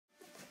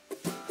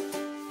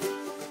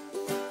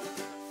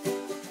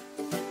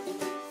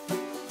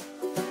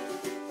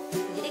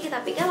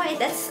tapi kan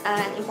that's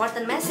an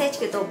important message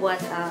gitu buat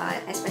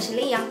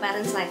especially young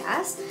parents like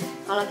us.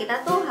 Kalau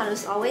kita tuh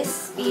harus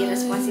always be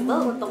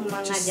responsible untuk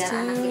mengajar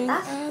anak kita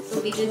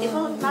to be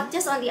beautiful, not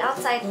just on the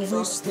outside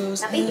gitu,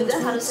 tapi juga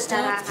harus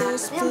secara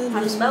karakternya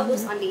harus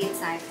bagus on the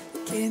inside.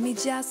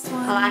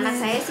 Kalau anak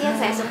saya sih yang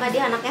saya suka,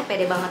 dia anaknya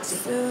pede banget sih.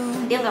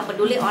 Dia nggak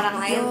peduli orang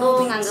lain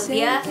tuh nganggep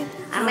dia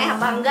aneh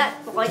apa enggak,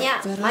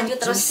 pokoknya maju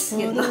terus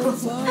gitu.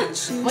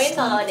 Mungkin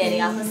kalau dari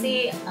aku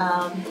sih,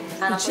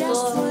 anakku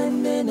tuh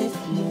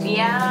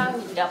dia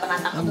nggak pernah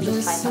takut untuk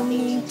try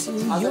something.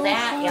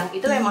 Maksudnya yang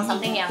itu memang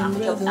something yang aku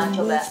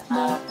coba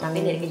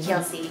terapin dari kecil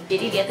sih.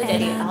 Jadi dia tuh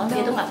dari awal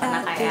dia tuh nggak pernah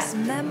kayak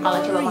kalau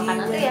coba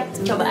makanan tuh ya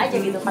coba aja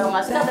gitu. Kalau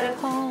nggak suka baru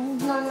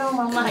no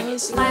mama.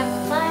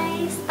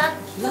 Firefly start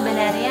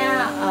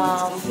sebenarnya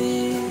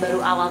baru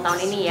awal tahun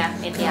ini ya,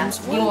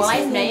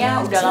 dimulai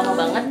sebenarnya udah lama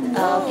banget.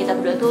 Kita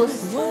berdua tuh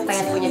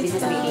pengen punya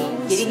bisnis sendiri.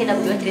 Jadi kita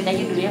berdua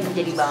ceritanya dulunya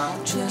kerja di bank.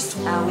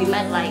 We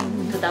met like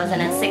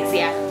 2006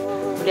 ya.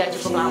 Udah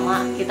cukup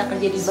lama kita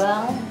kerja di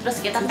bank. Terus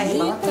kita pengen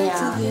banget punya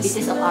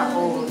business of our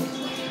own.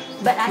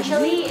 But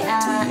actually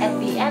at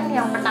the end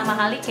yang pertama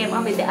kali came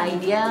up with the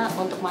idea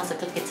untuk masuk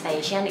ke kids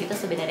fashion itu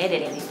sebenarnya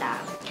dari Anita.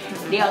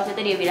 Dia waktu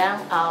itu dia bilang,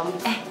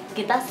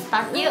 kita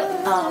start yuk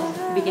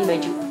bikin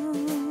baju.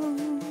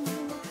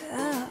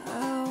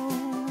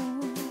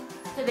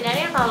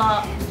 Sebenarnya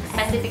kalau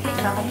specifically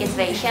kenapa kids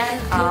fashion,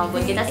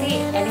 buat kita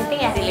sih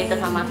anything yang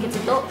related sama kids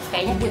itu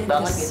kayaknya cute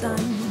banget gitu.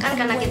 Kan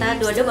karena kita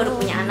dua-dua baru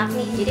punya anak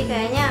nih, jadi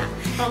kayaknya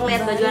kalau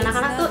ngeliat baju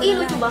anak-anak tuh, ih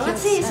lucu banget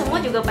sih,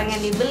 semua juga pengen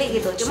dibeli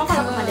gitu. Cuma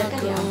kalau kemandian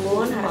ya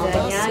ampun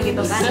harganya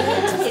gitu kan,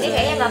 jadi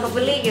kayaknya nggak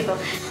kebeli gitu.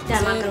 Dan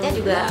marketnya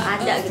juga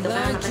ada gitu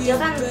kan, anak kecil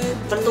kan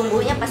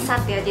bertumbuhnya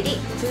pesat ya, jadi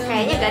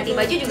kayaknya ganti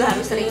baju juga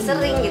harus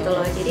sering-sering gitu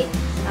loh. Jadi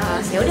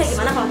ya udah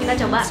gimana kalau kita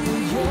coba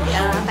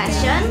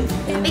fashion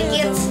tapi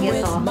kids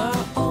gitu.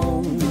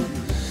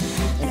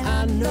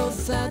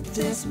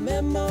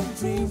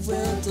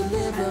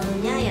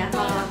 Artinya ya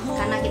kalau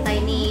karena kita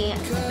ini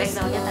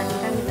backgroundnya tadi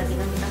kan kita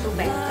bilang kita tuh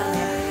banker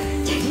ya,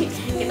 jadi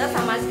kita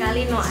sama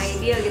sekali no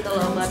idea gitu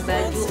loh buat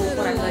baju,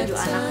 ukuran baju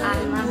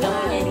anak-anak. Gak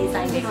punya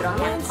desain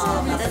backgroundnya,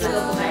 kita juga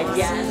bukan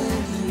aja.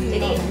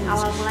 Jadi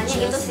awal mulanya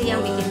itu sih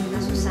yang bikin kita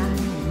susah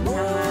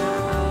sama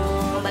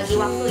membagi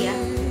waktu ya,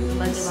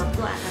 membagi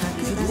waktu antara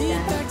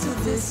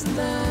bisnis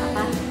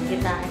dan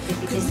kita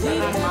aktivitas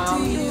sebagai mom,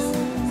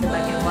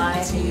 sebagai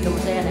wife, dan juga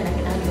maksudnya kadang-kadang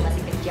kita juga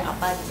masih kerja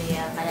apa gitu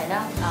ya.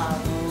 Kadang-kadang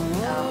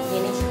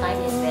manage time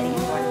is very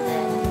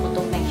important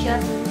untuk make sure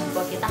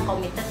bahwa kita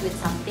committed with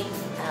something.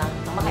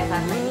 Sama kayak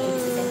Firefly ini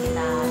bisnis yang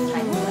kita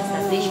try to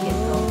establish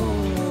gitu.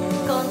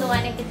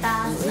 Keuntungannya kita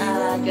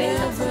join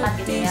SatuTempat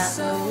gitu ya,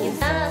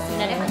 kita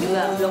sebenarnya kan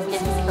juga belum punya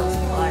physical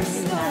store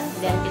gitu kan,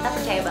 dan kita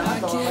percaya banget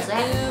bahwa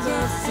maksudnya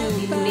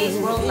di today's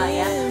world lah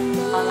ya,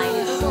 online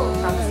itu tuh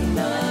promising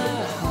banget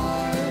gitu.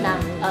 Nah,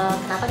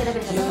 kenapa kita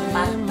pilih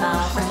SatuTempat?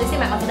 Firstly sih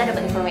memang kita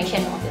dapat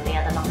information waktu itu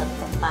ya tentang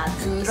SatuTempat.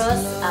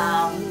 Terus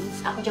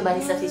aku coba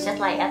research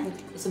lah ya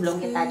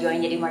sebelum kita join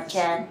jadi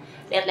merchant,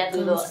 lihat-lihat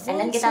dulu. And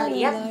then kita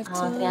lihat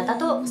ternyata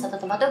tuh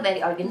SatuTempat tuh very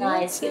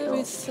organized gitu.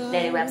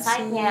 Dari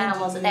websitenya,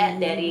 maksudnya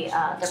dari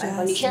terms and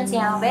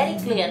conditions-nya very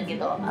clear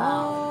gitu.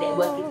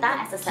 Buat kita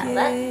as a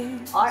seller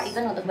or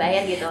even untuk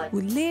bayar gitu.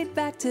 Would lead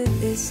back to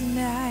this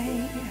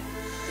night.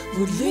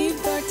 Would lead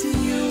back to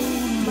you,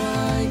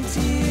 my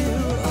dear.